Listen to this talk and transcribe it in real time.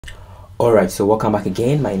Alright, so welcome back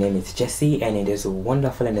again. My name is Jesse, and in this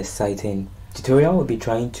wonderful and exciting tutorial we'll be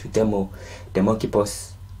trying to demo the Monkey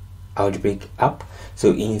Pox Outbreak app.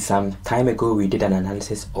 So in some time ago we did an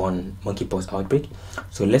analysis on Monkey Pox Outbreak,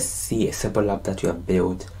 so let's see a simple app that we have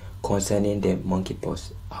built concerning the Monkey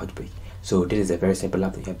Pox Outbreak. So this is a very simple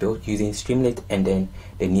app that we have built using Streamlit and then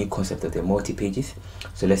the new concept of the multi-pages.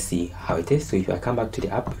 So let's see how it is. So if I come back to the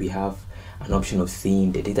app, we have an option of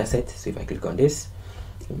seeing the dataset. So if I click on this,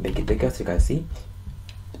 make it bigger so you can see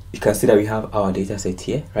that we have our data set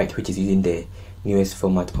here, right, which is using the newest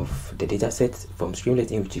format of the data set from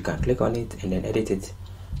Streamlit, in which you can click on it and then edit it.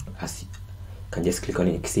 As you can just click on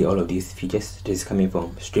it, you can see all of these features. This is coming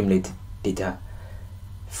from Streamlit data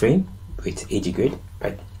frame with E.Agbe,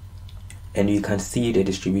 right, and you can see the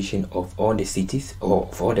distribution of all the cities or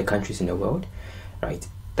of all the countries in the world, right,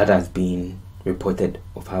 that has been reported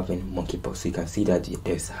of having monkeypox. So you can see that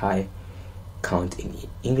there's high count in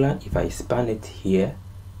England. If I expand it here,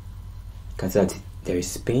 you can see that there is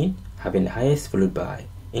Spain having the highest, followed by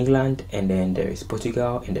England, and then there is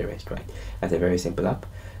Portugal and the rest, right? That's a very simple app,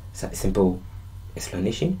 simple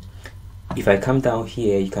explanation. If I come down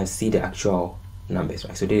here, you can see the actual numbers,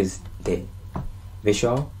 right? So this is the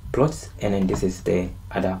visual plot, and then this is the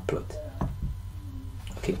other plot.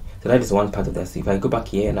 Okay, so that is one part of that. So if I go back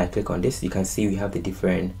here and I click on this, you can see we have the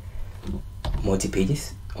different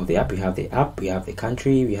multi-pages of the app. We have the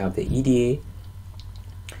country, we have the EDA,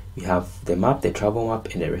 we have the map, the travel map,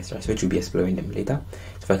 and the rest, right? So we'll be exploring them later.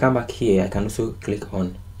 So if I come back here, I can also click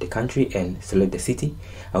on the country and select the city.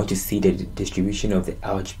 I want to see the distribution of the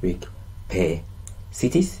outbreak per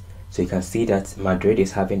cities. So you can see that Madrid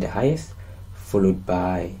is having the highest, followed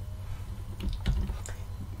by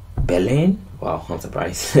Berlin. Wow, I'm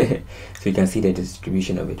surprised. So you can see the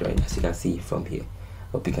distribution of it, right, as you can see from here.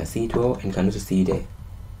 Hope you can see it well, and you can also see the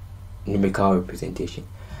numerical representation.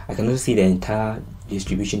 I can also see the entire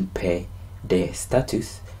distribution per the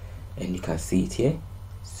status, and you can see it here.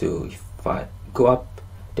 So if I go up,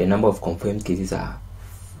 the number of confirmed cases are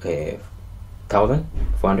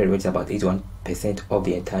 1,400, which is about 81% of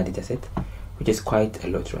the entire data set, which is quite a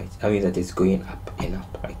lot, right? That means that it's going up and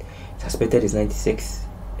up, right? Suspected is 96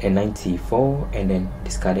 and 94, and then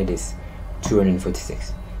discarded is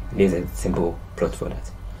 246. There's a simple plot for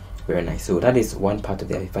that. Very nice. So that is one part of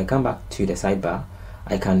the app. If I come back to the sidebar,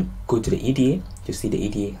 I can go to the EDA to see the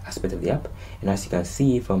EDA aspect of the app, and as you can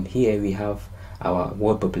see from here, we have our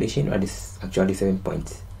world population, right? It's actually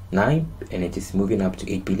 7.9, and it is moving up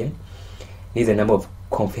to 8 billion. There's a number of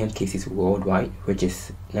confirmed cases worldwide, which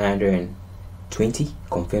is 920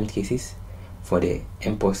 confirmed cases for the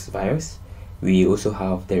Mpox virus. We also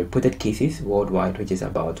have the reported cases worldwide, which is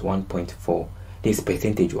about 1.4. This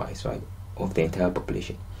percentage wise, right, of the entire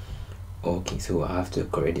population. Okay, so I have to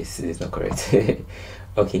correct this. This is not correct.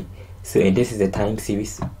 Okay, so and this is the time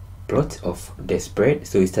series plot of the spread.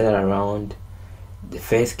 So it started around the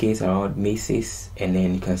first case around May 6th, and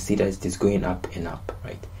then you can see that it is going up and up,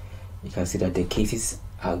 right? You can see that the cases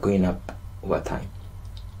are going up over time.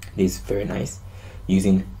 This is very nice,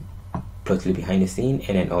 using Plotly behind the scene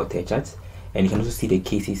and then alter charts. And you can also see the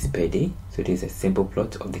cases per day. So there's a simple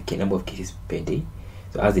plot of the number of cases per day.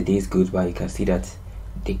 So as the days goes by, you can see that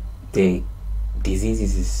the disease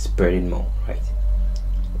is spreading more, right?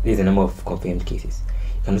 There's a number of confirmed cases.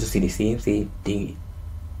 You can also see the same day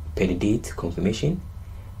per the date confirmation,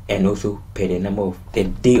 and also per the number of the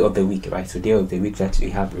day of the week, right? So day of the week that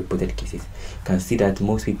we have reported cases. You can see that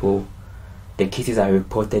most people, the cases are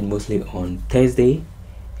reported mostly on Thursday,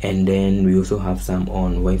 and then we also have some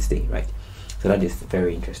on Wednesday, right? So that is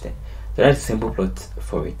very interesting. So that's a simple plot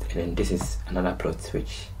for it, and then this is another plot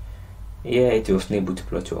which, yeah, it was not able to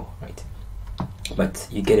plot well, right? But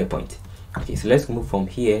you get a point. Okay, so let's move from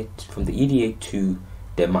here, from the EDA to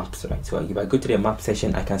the maps, right? So if I go to the map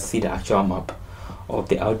section, I can see the actual map of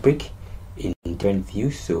the outbreak in different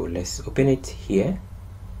views. So let's open it here,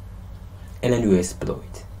 and then we explore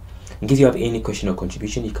it. In case you have any question or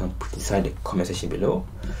contribution, you can put inside the comment section below,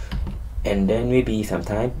 and then maybe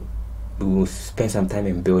sometime we will spend some time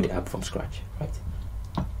and build the app from scratch,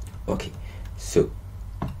 right? Okay, so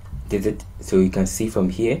this is it. So you can see from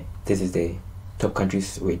here, this is the top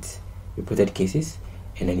countries with reported cases,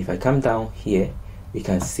 and then if I come down here, we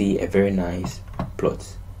can see a very nice plot,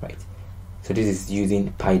 right? So this is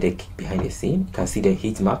using PyDeck behind the scene. You can see the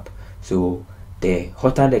heat map. So the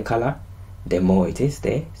hotter the color, the more it is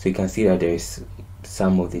there. So you can see that there is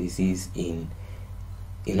some of the disease in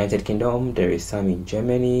United Kingdom, there is some in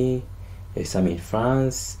Germany, there's some in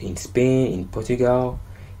France, in Spain, in Portugal.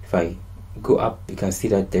 If I go up, you can see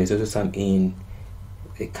that there's also some in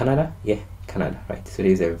Canada. Yeah, Canada, right? So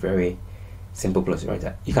there's a very simple plots, right?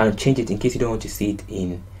 You can change it in case you don't want to see it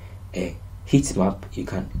in a heat map. You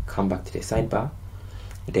can come back to the sidebar,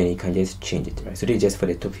 then you can just change it, right? So this is just for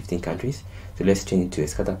the top 15 countries. So let's change it to a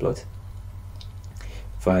scatter plot.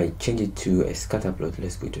 If I change it to a scatter plot,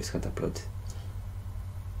 let's go to a scatter plot.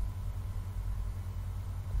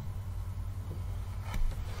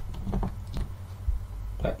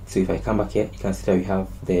 Right, so if I come back here, you can see that we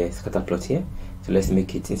have the scatter plot here. So let's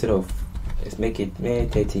make it, let's make it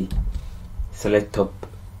 30. Select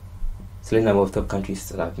number of top countries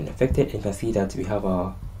that have been affected, and you can see that we have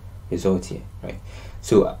our result here, right?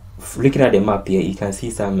 So looking at the map here, you can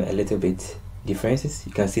see some a little bit differences.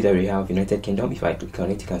 You can see that we have United Kingdom. If I click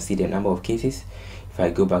on it, you can see the number of cases. If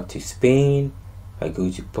I go back to Spain, if I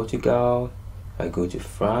go to Portugal, if I go to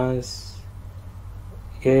France,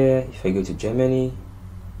 if I go to Germany,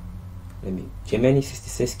 Germany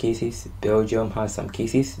 66 cases, Belgium has some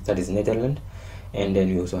cases, that is Netherlands, and then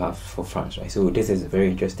we also have for France, right? So this is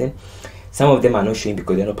very interesting. Some of them are not showing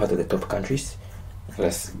because they're not part of the top countries.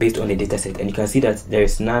 That's based on the data set, and you can see that there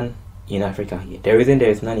is none in Africa here. The reason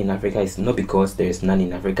there is none in Africa is not because there is none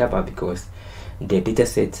in Africa, but because the data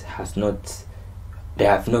set has not,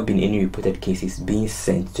 there have not been any reported cases being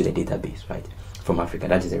sent to the database, right, from Africa.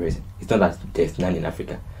 That is the reason. It's not that there's none in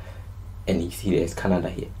Africa, and you see there's Canada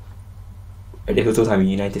here. There's also some in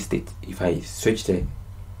the United States. If I switch the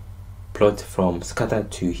plot from scatter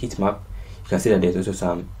to heat map, you can see that there's also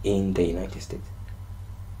some in the United States.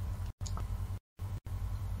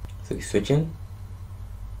 So switching,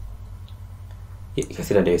 you can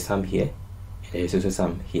see that there is some here, and there is also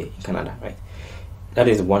some here in Canada, right? That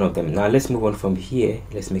is one of them. Now let's move on from here.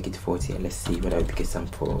 Let's make it 40, and let's see whether we get some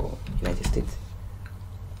for United States.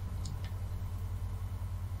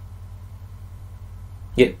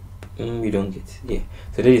 We don't get,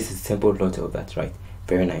 so there is a simple plot of that, right?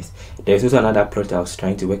 Very nice. There's also another plot I was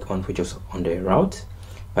trying to work on, which was on the route.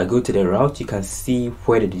 If I go to the route, you can see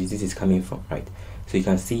where the disease is coming from, right? So you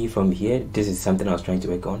can see from here, this is something I was trying to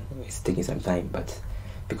work on. It's taking some time, but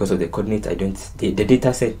because of the coordinates, the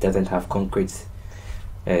data set doesn't have concrete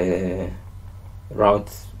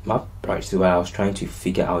route map, right? So I was trying to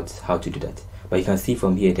figure out how to do that. But you can see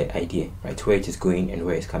from here the idea, right? Where it is going and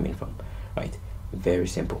where it's coming from, right? Very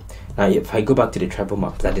simple. Now if I go back to the tribal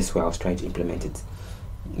map, that is where I was trying to implement it.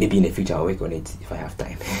 Maybe in the future I'll work on it if I have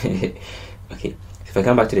time. Okay, so if I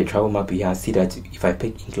come back to the tribal map, you can see that if I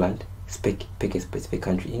pick England, pick a specific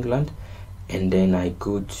country, England, and then I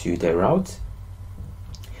go to the route,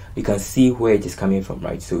 you can see where it is coming from,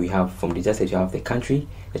 right? So we have from the data, you have the country,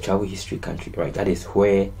 the travel history country, right? That is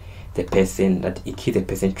where the person, that in case the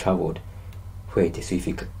person traveled, where it is. So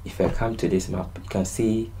if I come to this map, you can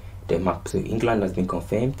see the map. So England has been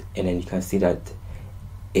confirmed, and then you can see that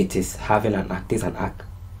it is having an arc. There's an arc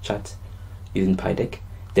chart using PyDeck.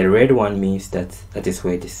 The red one means that is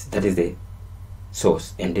where it is. That is the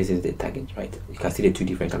source, and this is the target, right? You can see the two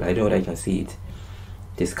different colors. I don't know whether you can see it.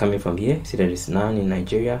 This coming from here. See, there is none in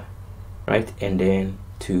Nigeria, right? And then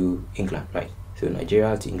to England, right? So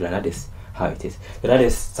Nigeria to England. That is how it is. So that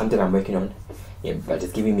is something I'm working on. But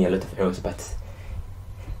it's giving me a lot of errors. But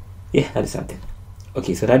that is something.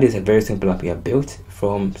 Okay, so that is a very simple app we have built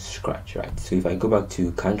from scratch, right? So if I go back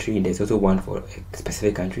to country, there's also one for a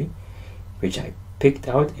specific country, which I picked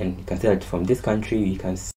out, and you can see that from this country, you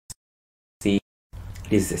can see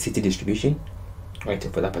this is a city distribution, right?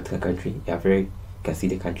 For that particular country, you can see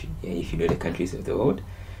the country. If you know the countries of the world,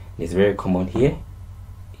 it's very common here,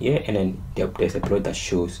 and then there's a plot that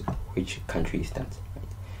shows which country is that. Right?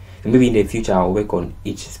 So maybe in the future, I'll work on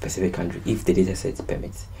each specific country if the dataset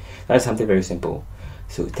permits. That's something very simple.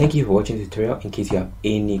 So thank you for watching the tutorial. In case you have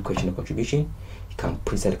any question or contribution, you can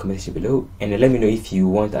put inside the comment section below, and let me know if you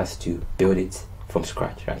want us to build it from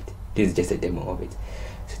scratch, right? This is just a demo of it.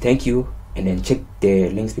 So thank you, and then check the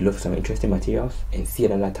links below for some interesting materials, and see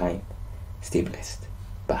you another time. Stay blessed.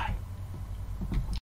 Bye.